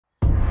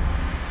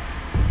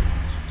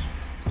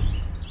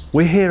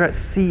We're here at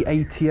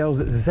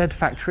CATL's Z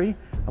factory,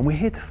 and we're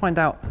here to find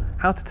out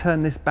how to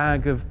turn this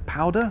bag of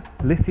powder,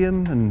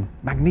 lithium and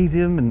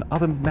magnesium and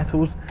other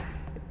metals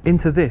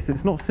into this.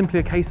 It's not simply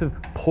a case of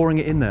pouring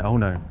it in there. Oh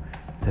no,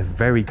 it's a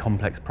very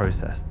complex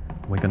process.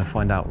 We're going to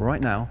find out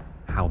right now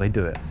how they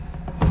do it.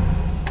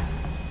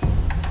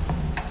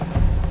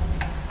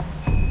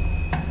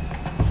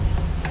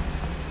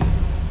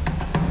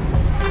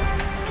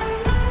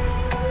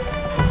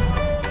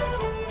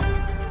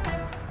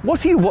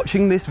 What are you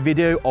watching this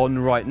video on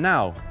right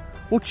now?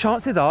 Well,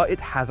 chances are it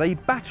has a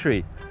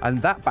battery,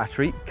 and that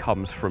battery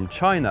comes from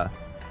China.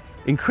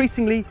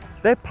 Increasingly,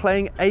 they're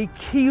playing a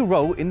key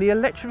role in the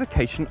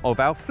electrification of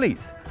our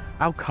fleets,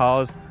 our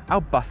cars, our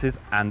buses,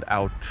 and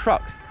our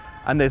trucks.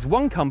 And there's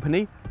one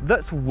company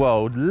that's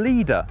world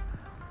leader.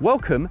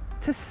 Welcome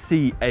to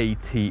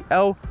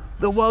CATL,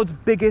 the world's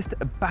biggest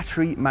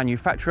battery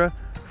manufacturer,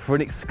 for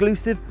an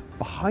exclusive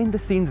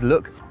behind-the-scenes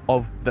look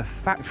of the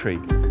factory.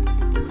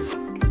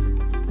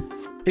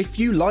 If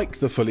you like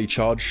the Fully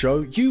Charged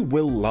Show, you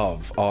will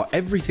love our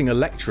Everything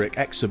Electric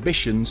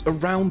exhibitions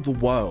around the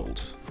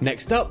world.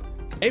 Next up,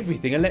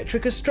 Everything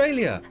Electric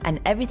Australia and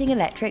Everything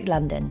Electric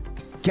London.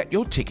 Get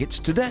your tickets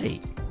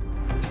today.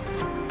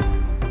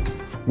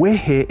 We're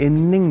here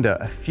in Ningde,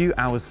 a few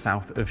hours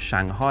south of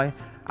Shanghai,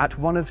 at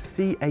one of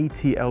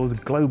CATL's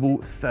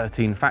global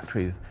 13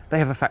 factories. They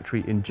have a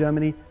factory in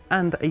Germany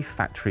and a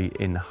factory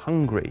in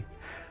Hungary.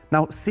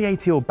 Now,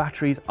 CATL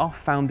batteries are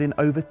found in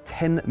over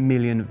 10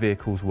 million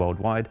vehicles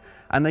worldwide,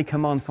 and they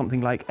command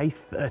something like a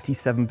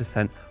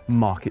 37%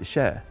 market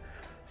share.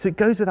 So it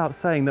goes without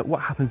saying that what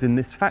happens in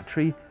this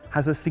factory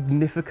has a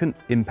significant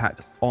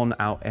impact on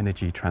our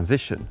energy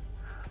transition.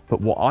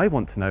 But what I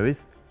want to know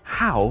is,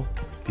 how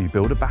do you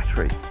build a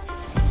battery?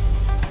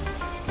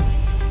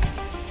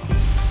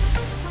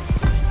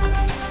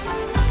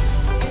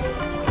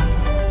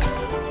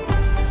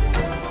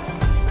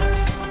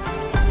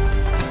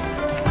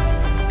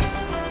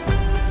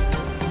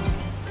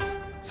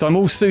 So I'm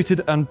all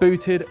suited and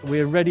booted.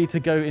 We're ready to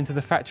go into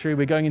the factory.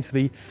 We're going into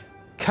the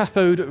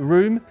cathode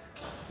room.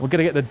 We're going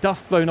to get the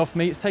dust blown off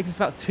me. It's taken us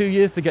about 2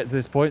 years to get to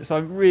this point, so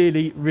I'm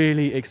really,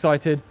 really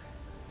excited.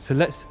 So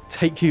let's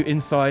take you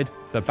inside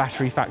the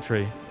battery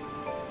factory.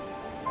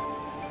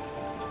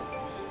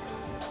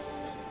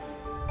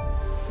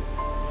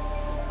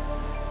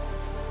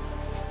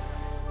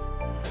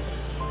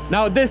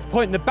 Now at this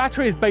point, the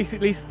battery is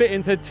basically split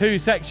into two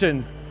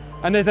sections,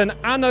 and there's an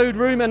anode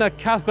room and a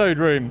cathode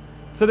room.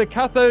 So the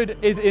cathode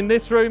is in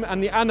this room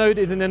and the anode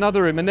is in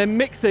another room, and they're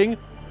mixing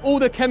all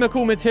the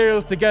chemical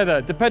materials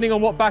together depending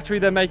on what battery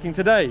they're making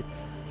today.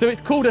 So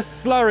it's called a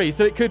slurry.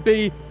 So it could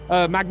be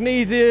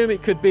magnesium,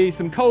 it could be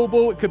some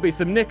cobalt, it could be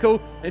some nickel.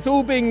 It's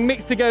all being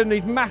mixed together in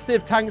these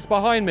massive tanks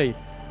behind me.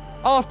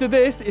 After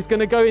this, it's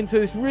going to go into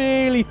this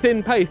really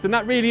thin paste, and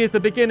that really is the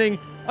beginning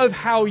of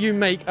how you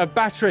make a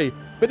battery.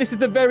 But this is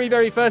the very,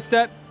 very first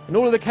step, and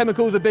all of the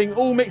chemicals are being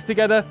all mixed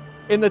together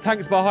in the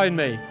tanks behind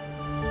me.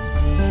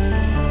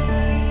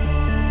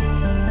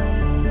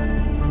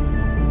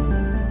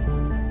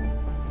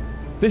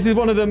 This is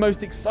one of the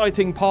most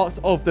exciting parts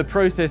of the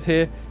process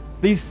here.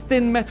 These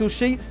thin metal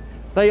sheets,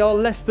 they are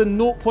less than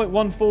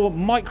 0.14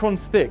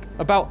 microns thick,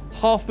 about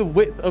half the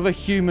width of a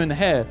human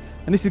hair.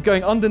 And this is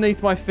going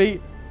underneath my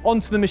feet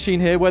onto the machine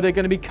here, where they're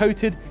going to be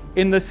coated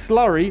in the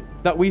slurry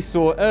that we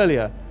saw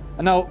earlier.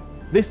 And now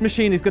this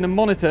machine is going to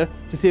monitor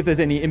to see if there's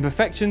any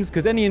imperfections,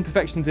 because any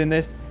imperfections in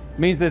this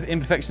means there's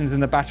imperfections in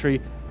the battery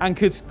and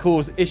could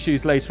cause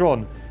issues later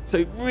on.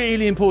 So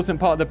really important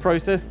part of the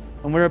process.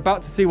 And we're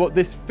about to see what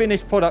this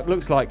finished product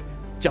looks like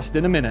just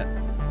in a minute.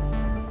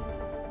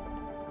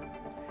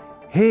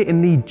 Here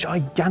in the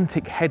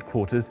gigantic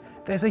headquarters,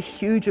 there's a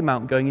huge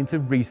amount going into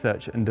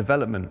research and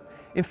development.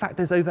 In fact,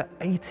 there's over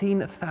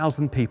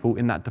 18,000 people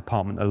in that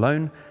department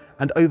alone,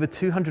 and over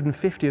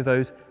 250 of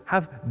those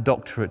have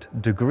doctorate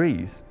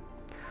degrees.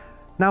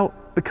 Now,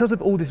 because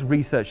of all this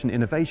research and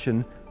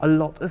innovation, a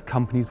lot of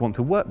companies want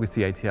to work with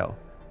CATL.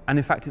 And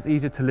in fact, it's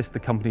easier to list the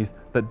companies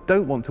that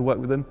don't want to work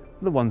with them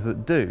than the ones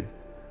that do.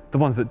 The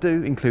ones that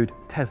do include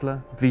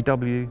Tesla,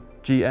 VW,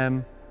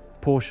 GM,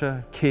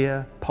 Porsche,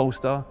 Kia,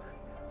 Polestar,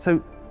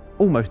 so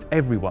almost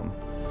everyone.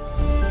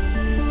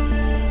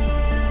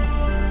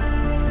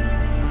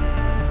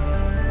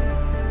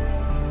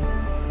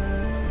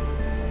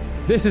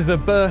 This is the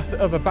birth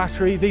of a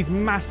battery. These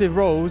massive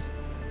rolls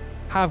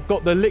have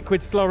got the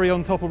liquid slurry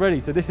on top already.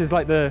 So this is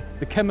like the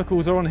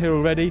chemicals are on here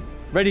already,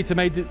 ready to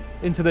make it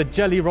into the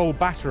jelly roll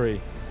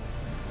battery.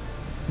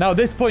 Now at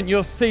this point,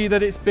 you'll see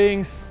that it's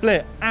being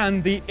split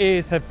and the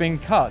ears have been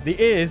cut. The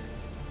ears,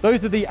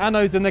 those are the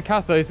anodes and the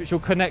cathodes which will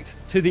connect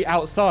to the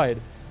outside.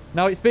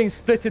 Now it's being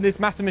split in this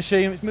massive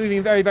machine. It's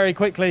moving very, very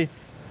quickly.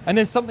 And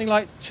there's something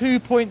like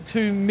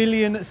 2.2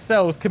 million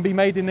cells can be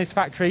made in this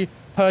factory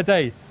per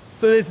day.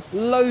 So there's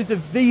loads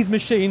of these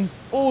machines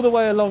all the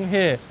way along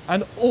here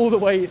and all the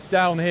way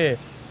down here.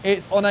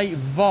 It's on a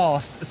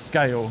vast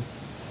scale.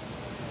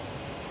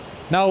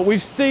 Now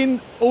we've seen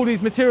all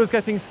these materials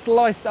getting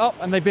sliced up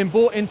and they've been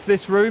brought into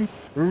this room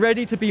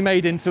ready to be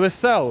made into a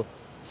cell.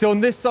 So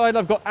on this side,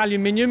 I've got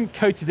aluminium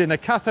coated in a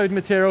cathode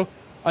material,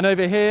 and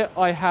over here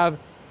I have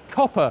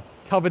copper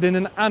covered in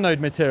an anode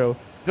material.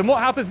 Then what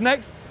happens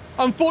next?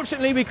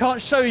 Unfortunately, we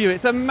can't show you.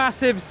 It's a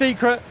massive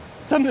secret,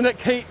 something that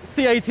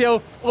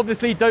CATL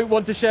obviously don't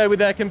want to share with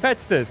their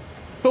competitors.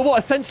 But what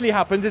essentially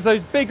happens is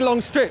those big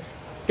long strips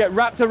get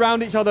wrapped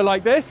around each other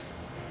like this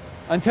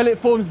until it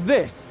forms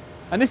this.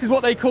 And this is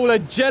what they call a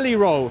jelly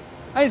roll.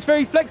 And it's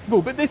very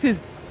flexible, but this is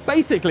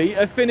basically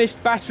a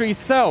finished battery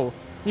cell.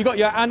 You've got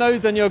your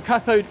anodes and your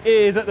cathode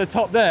ears at the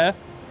top there,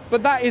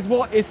 but that is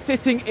what is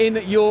sitting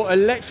in your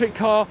electric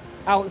car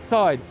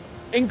outside.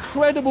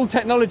 Incredible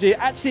technology. It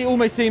actually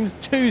almost seems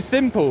too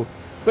simple.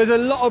 There's a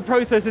lot of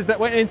processes that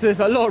went into this,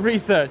 a lot of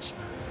research.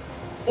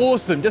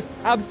 Awesome, just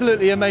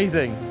absolutely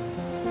amazing.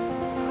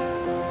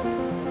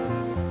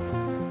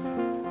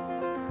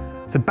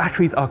 So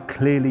batteries are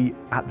clearly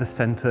at the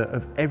center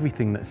of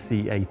everything that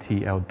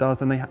CATL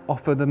does, and they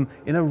offer them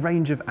in a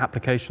range of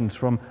applications,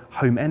 from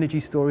home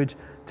energy storage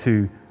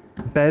to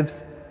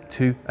BEVs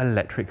to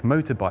electric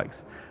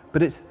motorbikes.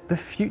 But it's the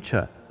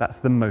future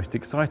that's the most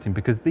exciting,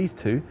 because these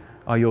two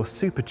are your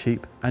super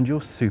cheap and your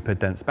super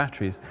dense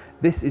batteries.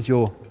 This is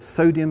your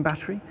sodium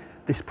battery.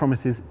 This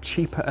promises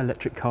cheaper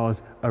electric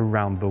cars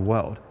around the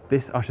world.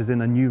 This ushers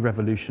in a new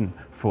revolution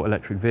for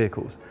electric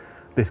vehicles.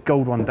 This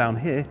gold one down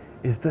here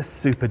is the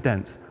super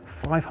dense,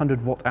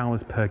 500 watt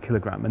hours per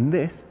kilogram, and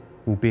this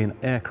will be an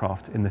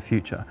aircraft in the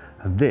future.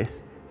 And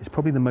this is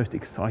probably the most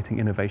exciting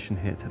innovation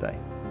here today.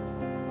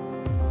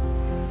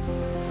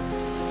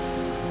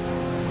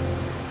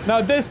 Now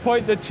at this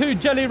point, the two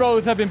jelly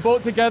rolls have been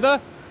brought together,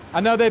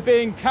 and now they're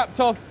being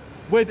capped off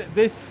with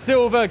this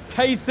silver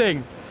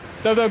casing.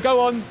 So they'll go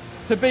on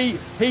to be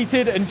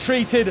heated and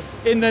treated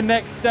in the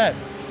next step.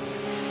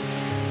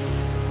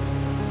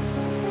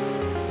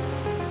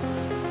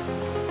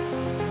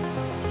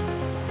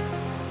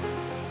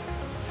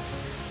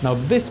 Now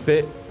this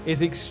bit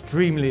is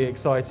extremely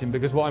exciting,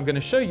 because what I'm going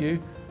to show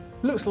you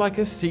looks like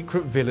a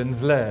secret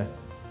villain's lair.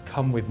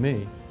 Come with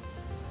me.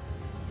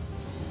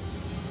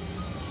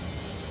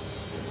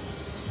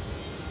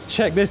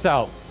 Check this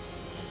out.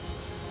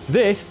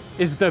 This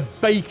is the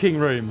baking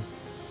room.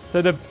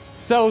 So the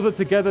cells are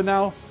together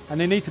now,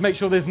 and they need to make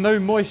sure there's no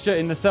moisture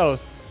in the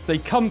cells. They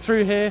come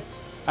through here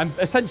and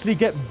essentially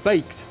get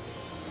baked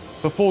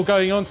before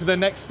going on to the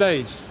next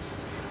stage.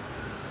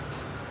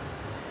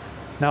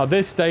 Now at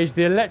this stage,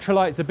 the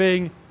electrolytes are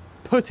being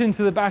put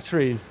into the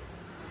batteries.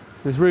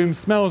 This room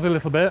smells a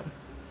little bit.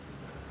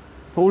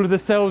 All of the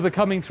cells are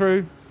coming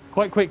through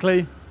quite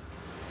quickly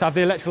to have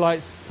the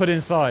electrolytes put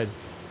inside.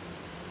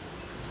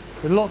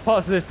 There's lots of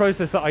parts of this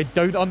process that I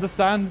don't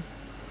understand,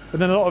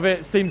 but then a lot of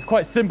it seems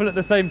quite simple at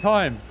the same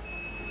time.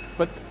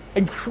 But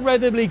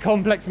incredibly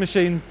complex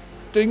machines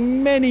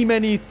doing many,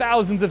 many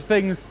thousands of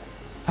things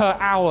per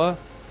hour.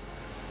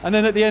 And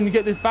then at the end you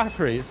get this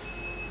battery. It's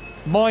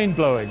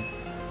mind-blowing.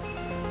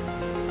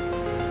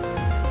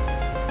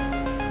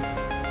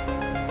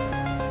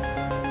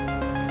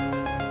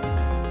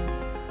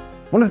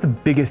 One of the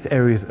biggest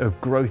areas of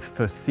growth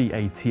for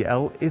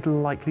CATL is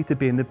likely to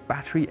be in the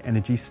battery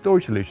energy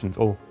storage solutions,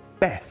 or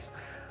BESS,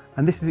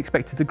 and this is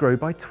expected to grow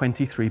by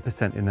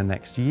 23% in the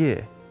next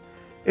year.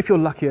 If you're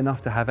lucky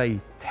enough to have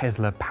a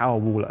Tesla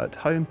Powerwall at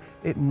home,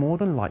 it more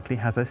than likely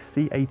has a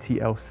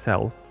CATL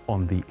cell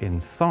on the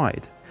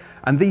inside.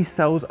 And these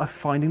cells are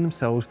finding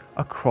themselves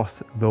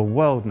across the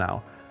world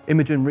now.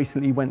 Imogen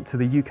recently went to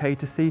the UK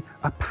to see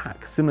a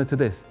pack similar to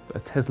this, a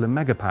Tesla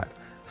Mega Pack,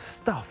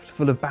 stuffed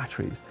full of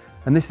batteries.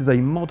 And this is a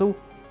model.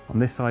 On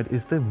this side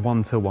is the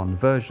one-to-one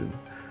version.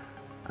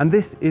 And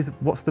this is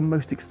what's the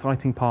most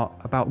exciting part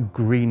about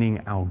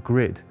greening our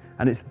grid.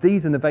 And it's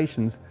these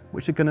innovations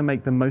which are going to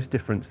make the most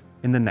difference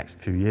in the next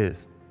few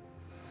years.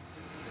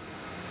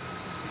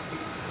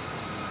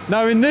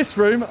 Now in this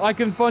room, I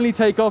can finally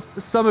take off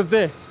some of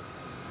this,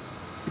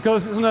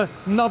 because it's on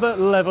another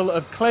level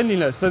of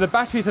cleanliness. So the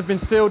batteries have been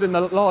sealed in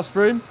the last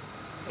room,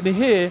 and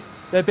here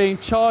they're being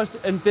charged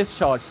and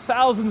discharged,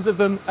 thousands of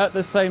them at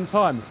the same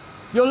time.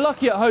 You're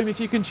lucky at home if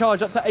you can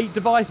charge up to 8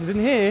 devices, and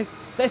here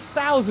there's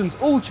thousands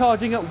all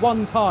charging at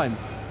one time.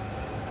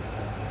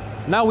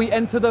 Now we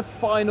enter the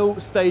final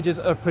stages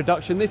of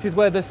production. This is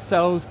where the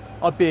cells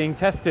are being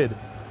tested.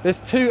 There's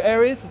two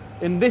areas.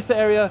 In this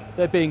area,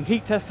 they're being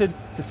heat tested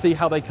to see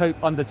how they cope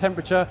under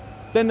temperature.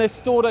 Then they're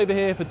stored over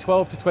here for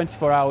 12 to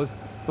 24 hours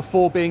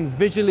before being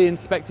visually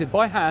inspected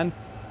by hand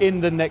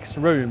in the next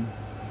room.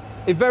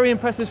 It's very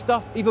impressive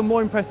stuff. Even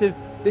more impressive,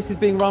 this is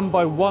being run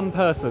by one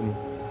person.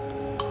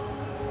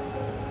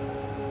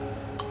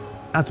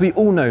 As we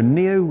all know,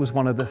 NIO was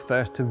one of the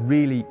first to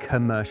really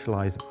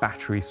commercialize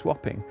battery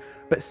swapping,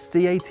 but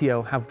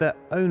CATL have their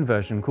own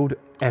version called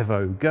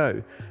Evo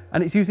Go,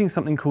 and it's using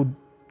something called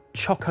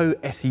Choco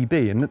SEB,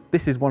 and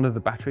this is one of the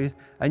batteries,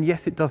 and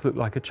yes, it does look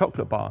like a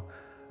chocolate bar.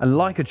 And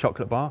like a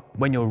chocolate bar,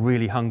 when you're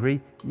really hungry,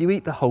 you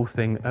eat the whole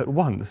thing at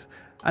once.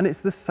 And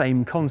it's the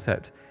same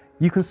concept.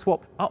 You can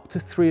swap up to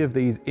 3 of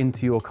these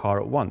into your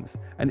car at once,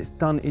 and it's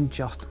done in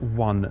just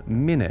 1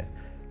 minute.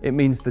 It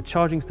means the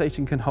charging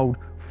station can hold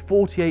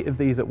 48 of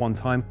these at one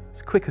time.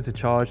 It's quicker to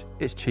charge,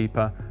 it's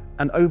cheaper,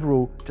 and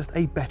overall just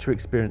a better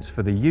experience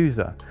for the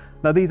user.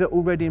 Now these are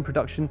already in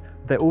production,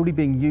 they're already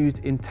being used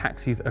in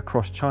taxis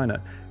across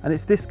China, and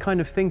it's this kind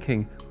of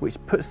thinking which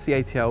puts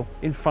CATL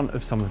in front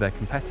of some of their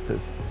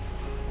competitors.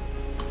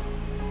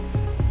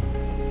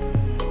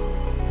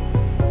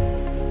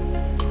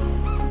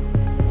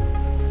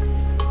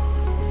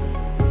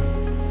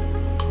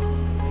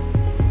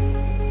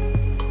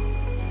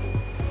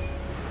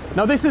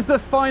 Now this is the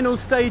final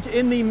stage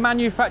in the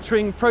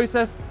manufacturing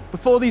process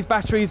before these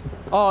batteries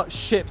are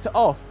shipped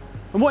off.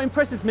 And what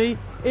impresses me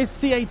is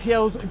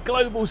CATL's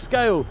global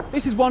scale.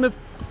 This is one of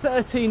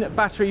 13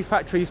 battery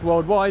factories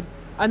worldwide,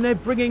 and they're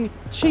bringing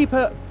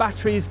cheaper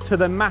batteries to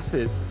the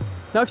masses.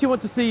 Now if you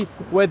want to see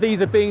where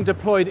these are being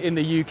deployed in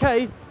the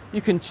UK,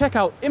 you can check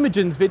out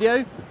Imogen's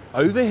video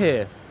over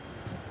here.